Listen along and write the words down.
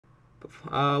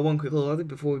One quick little other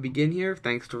before we begin here.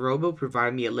 Thanks to Robo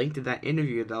providing me a link to that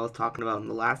interview that I was talking about in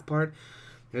the last part.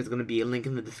 There's going to be a link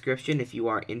in the description if you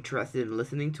are interested in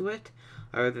listening to it.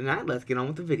 Other than that, let's get on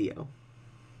with the video.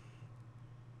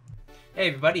 Hey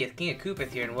everybody, it's King of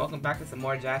Koopas here, and welcome back to some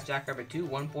more Jackrabbit 2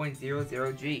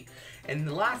 1.00G. In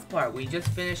the last part, we just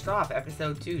finished off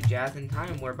Episode 2, Jazz in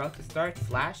Time. We're about to start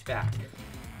Flashback.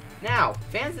 Now,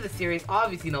 fans of the series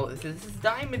obviously know what this is. This is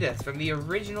Diamondus from the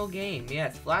original game.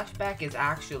 Yes, Flashback is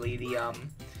actually the,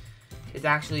 is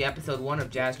actually Episode 1 of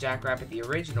Jackrabbit, the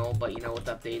original, but, you know, with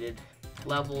updated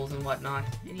levels and whatnot.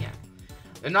 And yeah,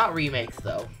 they're not remakes,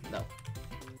 though. No.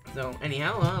 So,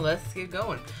 anyhow, let's get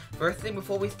going. First thing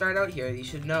before we start out here, you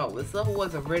should know, this level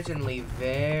was originally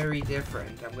very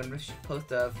different. I'm going to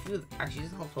post a few, actually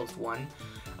just I'll post one,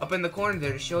 up in the corner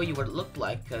there to show you what it looked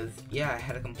like, because, yeah, it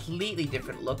had a completely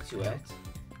different look to it.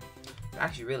 It's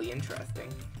actually really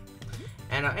interesting.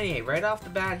 And anyway, right off the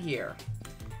bat here,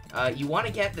 you want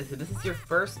to get this. If this is your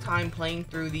first time playing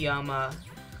through the,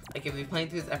 like if you're playing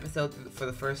through this episode for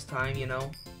the first time, you know,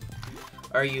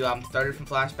 or you started from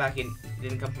Flashback and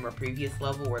didn't come from a previous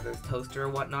level where there's toaster or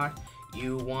whatnot,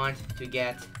 you want to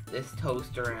get this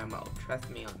toaster ammo. Trust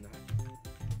me on that.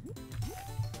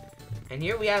 And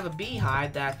here we have a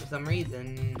beehive that for some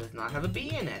reason does not have a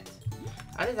bee in it.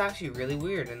 That is actually really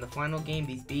weird. In the final game,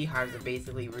 these beehives are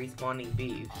basically respawning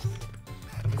bees.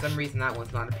 And for some reason that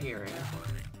one's not appearing.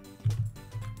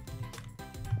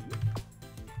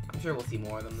 I'm sure we'll see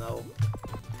more of them though.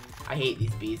 I hate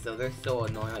these bees, though. They're so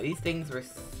annoying. Like, these things were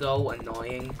so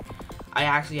annoying. I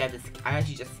actually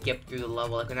just skipped through the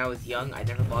level. Like, when I was young, I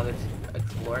never bothered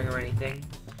exploring or anything.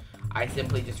 I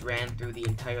simply just ran through the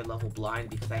entire level blind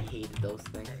because I hated those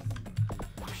things.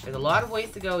 There's a lot of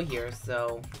ways to go here,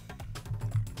 so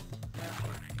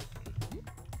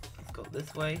let's go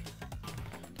this way.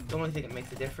 Don't really think it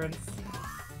makes a difference.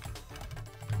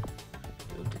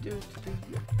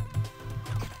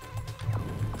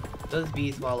 Those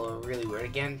bees follow really weird.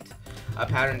 Again, a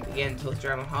pattern again.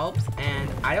 Toaster ammo helps, and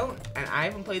I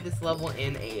haven't played this level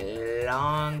in a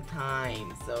long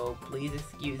time, so please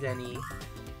excuse any.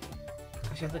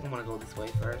 Actually, I think I'm gonna go this way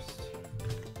first.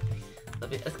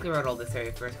 Let's clear out all this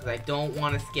area first because I don't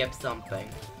want to skip something.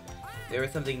 There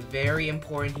is something very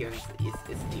important here.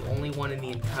 It's the only one in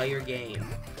the entire game.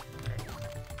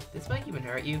 This bike even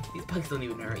hurt you? These bikes don't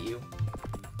even hurt you.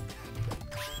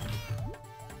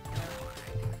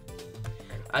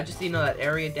 Just so you know, that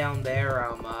area down there,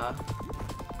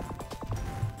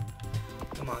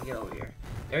 come on, get over here.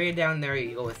 Area down there,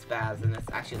 you go with Spaz, and it's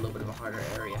actually a little bit of a harder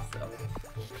area, so.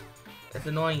 It's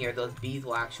annoying here, those bees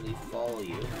will actually follow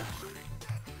you.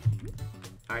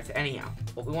 Alright, so anyhow,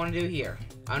 what we want to do here,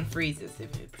 unfreeze this. Be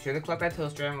sure to collect that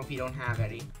toaster ammo if you don't have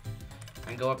any.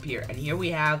 And go up here. And here we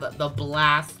have the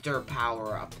blaster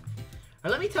power-up.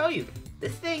 Now, let me tell you,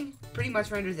 this thing pretty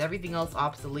much renders everything else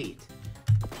obsolete.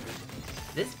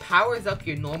 This powers up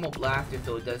your normal blaster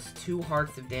so it does 2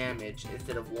 hearts of damage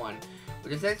instead of 1.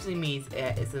 Which essentially means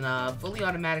it's a fully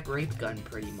automatic rape gun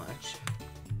pretty much.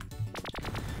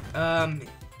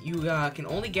 You can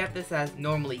only get this as,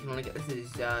 normally you can only get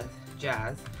this as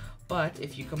Jazz. But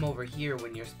if you come over here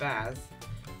when you're Spaz,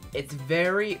 it's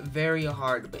very, very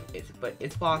hard, but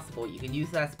it's possible. You can use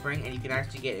that spring and you can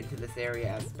actually get into this area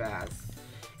as Spaz.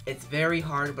 It's very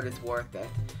hard, but it's worth it.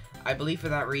 I believe for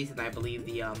that reason, I believe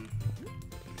the,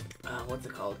 what's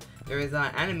it called? There is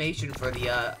an animation for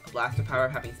the blaster power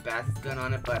having Spaz's gun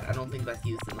on it, but I don't think that's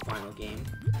used in the final game.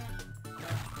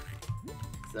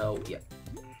 So, yeah.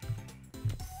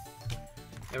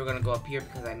 Now we're gonna go up here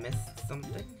because I missed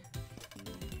something.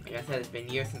 Like I said, it's been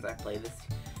years since I played this.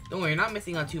 Don't worry, you're not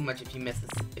missing out too much if you miss this,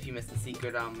 if you miss the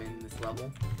secret in this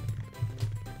level.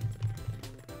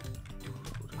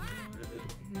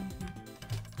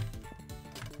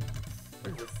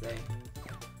 What does this say?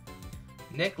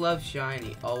 Nick loves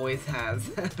shiny, always has.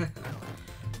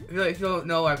 If you don't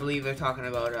know, I believe they're talking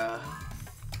about,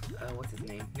 what's his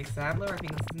name? Nick Sadler, I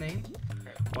think that's his name.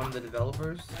 One of the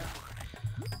developers.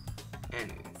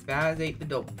 And Spaz ate the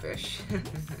dope fish.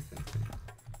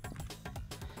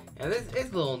 Yeah,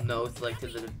 there's little notes, like, to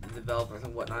the developers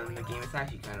and whatnot in the game. It's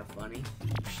actually kind of funny.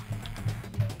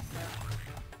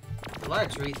 There's a lot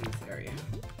of trees in this area.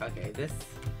 Okay, this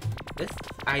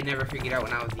I never figured out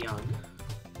when I was young.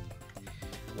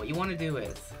 What you want to do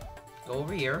is go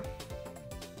over here,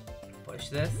 push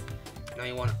this. Now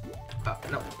you want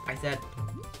to, no, I said,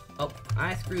 oh,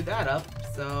 I screwed that up,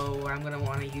 so I'm going to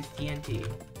want to use TNT.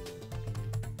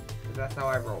 Because that's how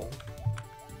I roll.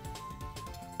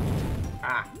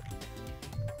 Ah.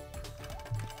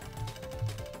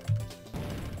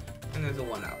 And there's a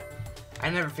 1-up. I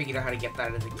never figured out how to get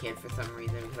that as a kid for some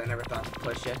reason, because I never thought to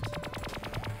push it.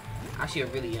 Actually, a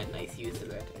really nice use of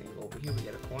it. Over here, we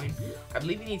get a coin. I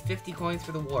believe you need 50 coins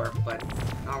for the warp, but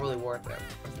it's not really worth it.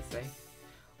 What's it say?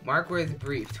 Mark where it's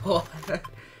briefed. For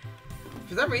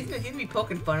some reason, they seem to be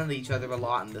poking fun at each other a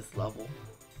lot in this level.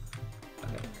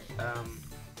 Okay.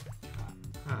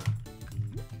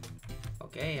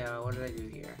 Okay, what did I do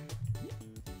here?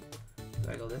 Do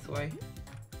I go this way?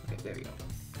 Okay, there we go.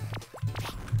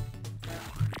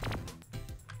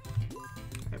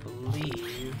 I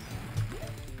believe...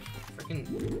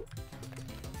 Freaking...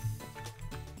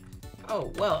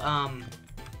 Oh, well,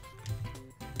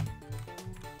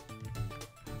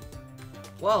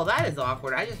 well, that is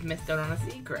awkward. I just missed out on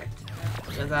a secret.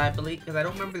 Because I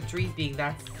don't remember the trees being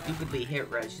that stupidly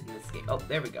hit-reg in this game. Oh,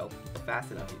 there we go.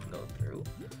 Fast enough you can go through.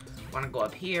 Want to go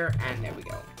up here, and there we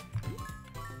go.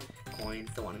 Coins,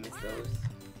 don't want to miss those.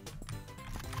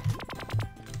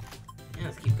 Yeah,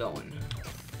 let's keep going.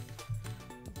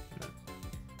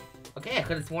 Okay, I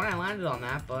could have sworn I landed on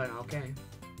that, but okay.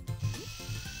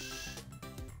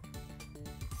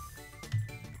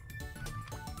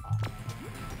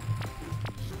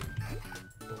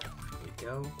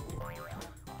 Go.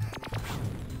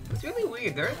 It's really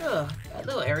weird. There's that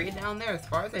little area down there. As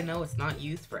far as I know, it's not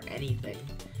used for anything,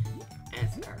 and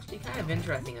it's actually kind of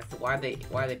interesting as to why they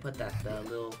put that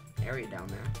little area down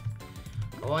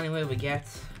there. Well, anyway, we get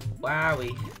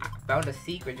we found a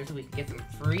secret just so we can get some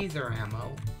freezer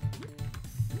ammo.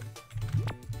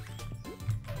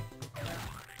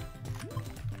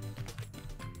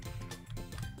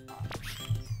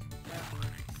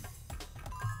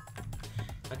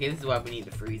 Okay, this is why we need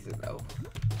the freezer, though.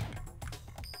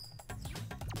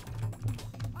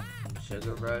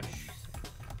 Sugar rush.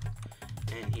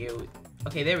 And here we...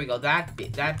 Okay, there we go. That bee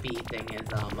thing is,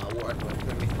 worthless.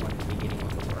 Let me see what the beginning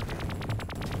wasn't working.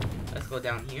 Let's go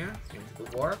down here, into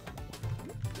the warp.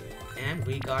 And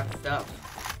we got stuff.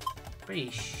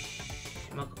 Pretty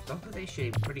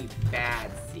pretty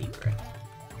bad secret.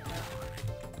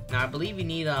 Now, I believe you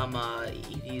need,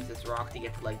 you use this rock to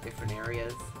get to, like, different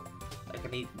areas. Like, I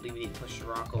believe we need to push the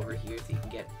rock over here so you can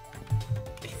get...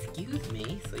 Excuse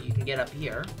me? So you can get up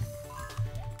here.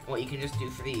 What you can just do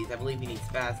for these, I believe you need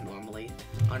spaz normally.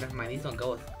 Oh, never mind, these don't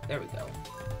go with... There we go.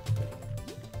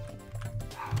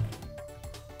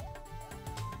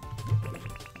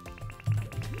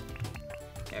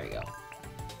 There we go.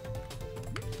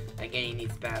 Again, you need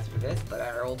spaz for this, but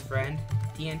our old friend,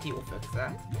 TNT will fix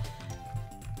that.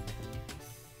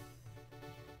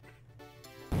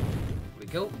 Here we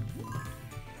go.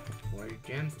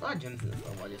 Gems. A lot of gems in this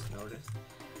level, I just noticed.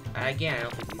 Again, I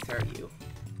don't think these hurt you.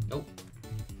 Nope.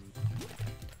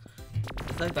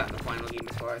 It's like that in the final game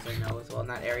as far as I know as well. And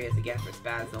that area is again for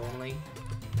spaz only.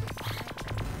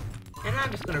 And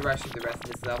I'm just gonna rush through the rest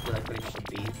of this level like putting up with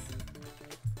bees.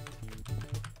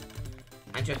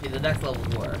 And trust me, the next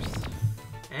level's worse.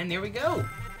 And here we go!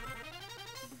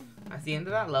 That's the end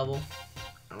of that level.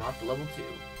 I'm off to level 2.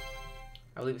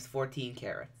 I believe it's 14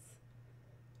 carats.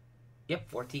 Yep,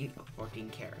 14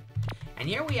 carat. And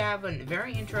here we have a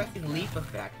very interesting leaf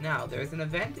effect. Now, there's an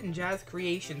event in Jazz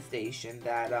Creation Station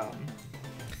that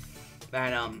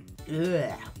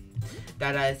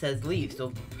says leaf.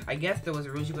 So I guess there was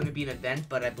originally going to be an event,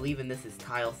 but I believe in this is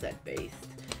tile set based.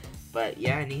 But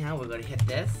yeah, anyhow, we're going to hit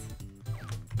this.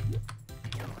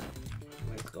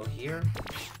 Let's go here.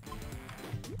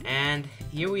 And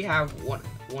here we have one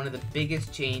of the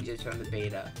biggest changes from the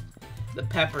beta. The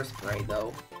pepper spray,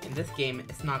 though. In this game,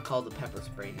 it's not called the pepper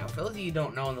spray. Now, for those of you who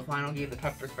don't know, in the final game, the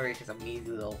pepper spray is just a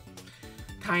measly little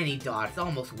tiny dot. It's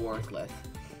almost worthless.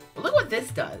 But look what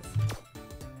this does.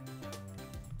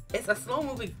 It's a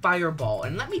slow-moving fireball,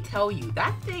 and let me tell you,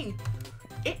 that thing,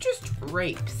 it just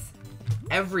rapes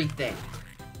everything.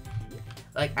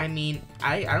 Like, I mean,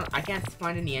 I can't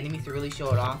find any enemies to really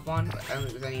show it off on. I don't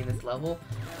think there's any in this level.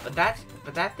 But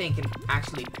that thing can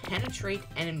actually penetrate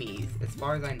enemies, as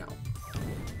far as I know.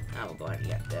 Now we'll go ahead and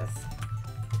get this.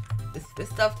 This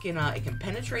stuff can it can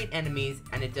penetrate enemies,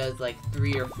 and it does like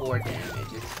 3 or 4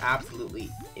 damage. It's absolutely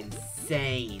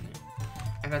insane.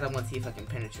 In fact, I want to see if I can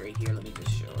penetrate here. Let me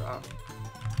just show it off.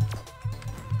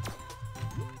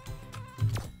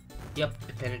 Yep,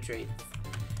 it penetrates.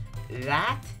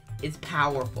 That is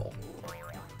powerful.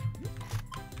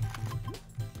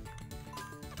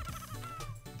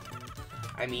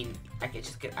 I mean, I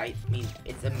mean,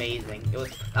 it's amazing. That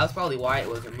was probably why it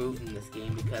was removed in this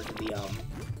game, because of the,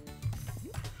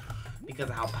 because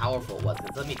of how powerful it was.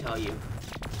 Because let me tell you,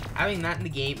 having that in the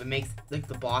game, it makes, like,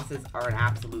 the bosses are an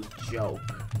absolute joke.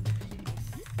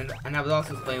 And I would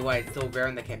also explain why it's so rare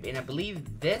in the campaign. I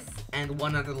believe this and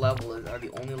one other level are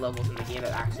the only levels in the game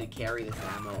that actually carry this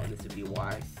ammo, and this would be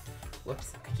why.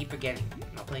 Whoops, I keep forgetting.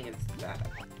 I'm not playing as that.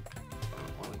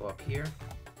 I want to go up here.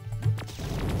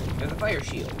 There's a fire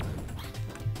shield.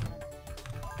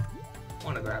 I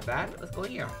want to grab that. Let's go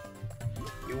here.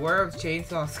 Beware of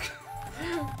chainsaws.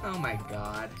 Oh my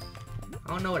god. I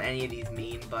don't know what any of these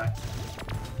mean, but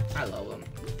I love them.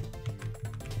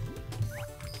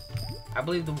 I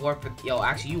believe the warp... Yo,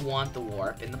 actually, you want the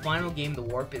warp. In the final game, the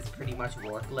warp is pretty much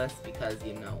worthless because,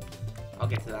 you know... I'll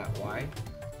get to that why.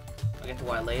 I'll get to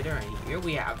why later. And here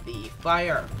we have the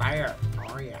fire. Fire.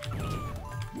 Oh, yeah.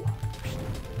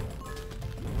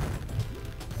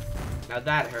 Now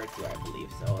that hurts you, I believe,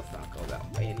 so let's not go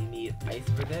that way. And you need ice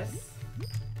for this.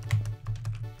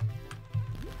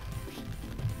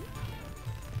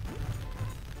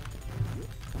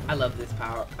 I love this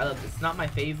power. I love this. It's not my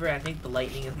favorite. I think the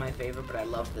lightning is my favorite, but I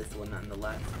love this one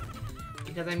nonetheless.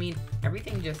 Because I mean,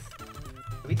 everything just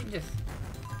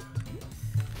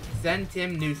send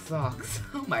Tim new socks.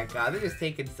 Oh my god, they're just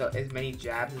taking as many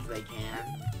jabs as they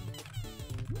can.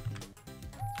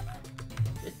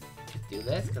 Just do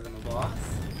this because I'm a boss.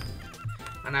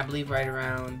 And I believe right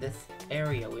around this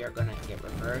area we are gonna get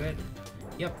reverted.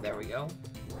 Yep, there we go.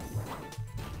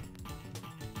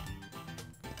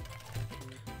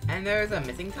 And there's a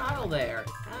missing tile there.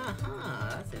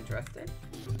 That's interesting.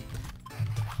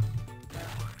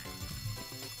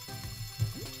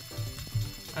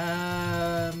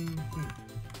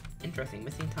 Interesting,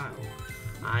 missing tile.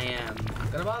 I am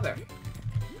not gonna bother.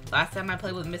 Last time I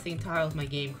played with missing tiles, my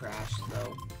game crashed,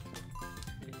 so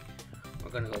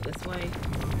we're gonna go this way.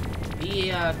 Be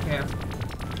careful.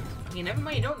 Okay, never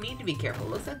mind, you don't need to be careful.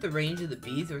 It looks like the range of the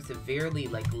bees are severely,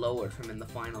 like, lowered from in the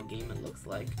final game, it looks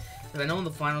like. Because I know in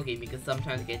the final game you can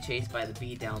sometimes get chased by the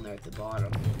bee down there at the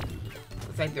bottom.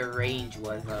 Looks like their range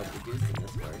was reduced in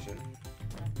this version.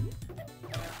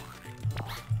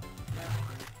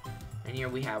 And here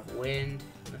we have wind.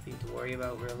 Nothing to worry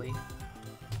about, really.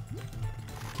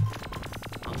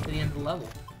 On to the end of the level.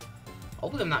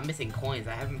 Hopefully I'm not missing coins.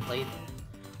 I haven't played...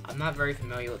 I'm not very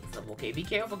familiar with this level. Okay, be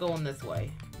careful going this way.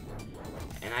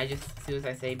 And I just, as soon as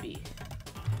I say B,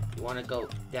 you want to go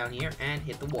down here and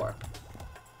hit the warp.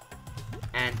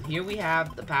 And here we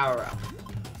have the power-up.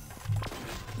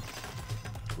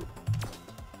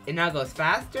 It now goes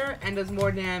faster and does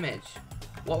more damage.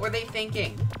 What were they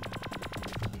thinking?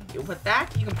 With that,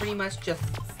 you can pretty much just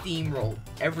steamroll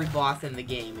every boss in the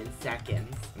game in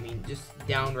seconds. I mean, just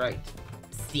downright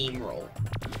steamroll.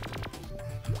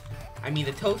 I mean,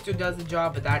 the toaster does the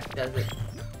job, but that does it.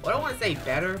 Well, I don't want to say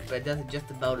better, but it does it just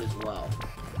about as well.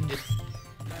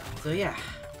 So yeah.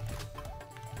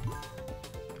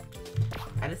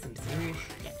 That is some serious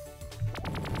shit.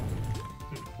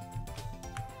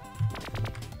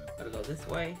 Gotta go this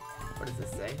way. What does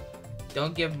this say?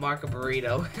 Don't give Mark a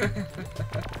burrito.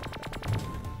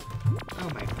 Oh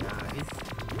my god.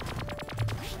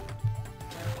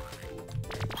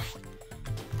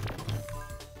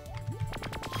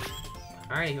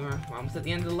 Alright, we're almost at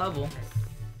the end of the level.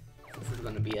 This is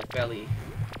going to be a fairly,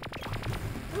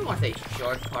 I don't want to say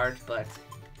short part, but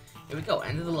here we go,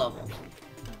 end of the level.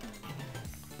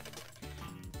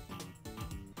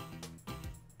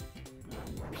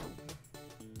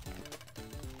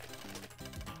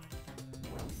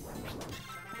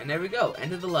 And there we go,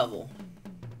 end of the level.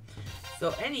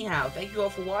 So anyhow, thank you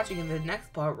all for watching. In the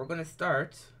next part, we're going to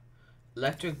start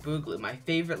Electric Boogaloo.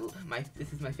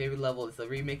 This is my favorite level. It's a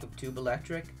remake of Tube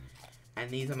Electric. And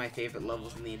these are my favorite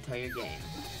levels in the entire game.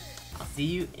 I'll see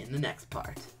you in the next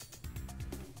part.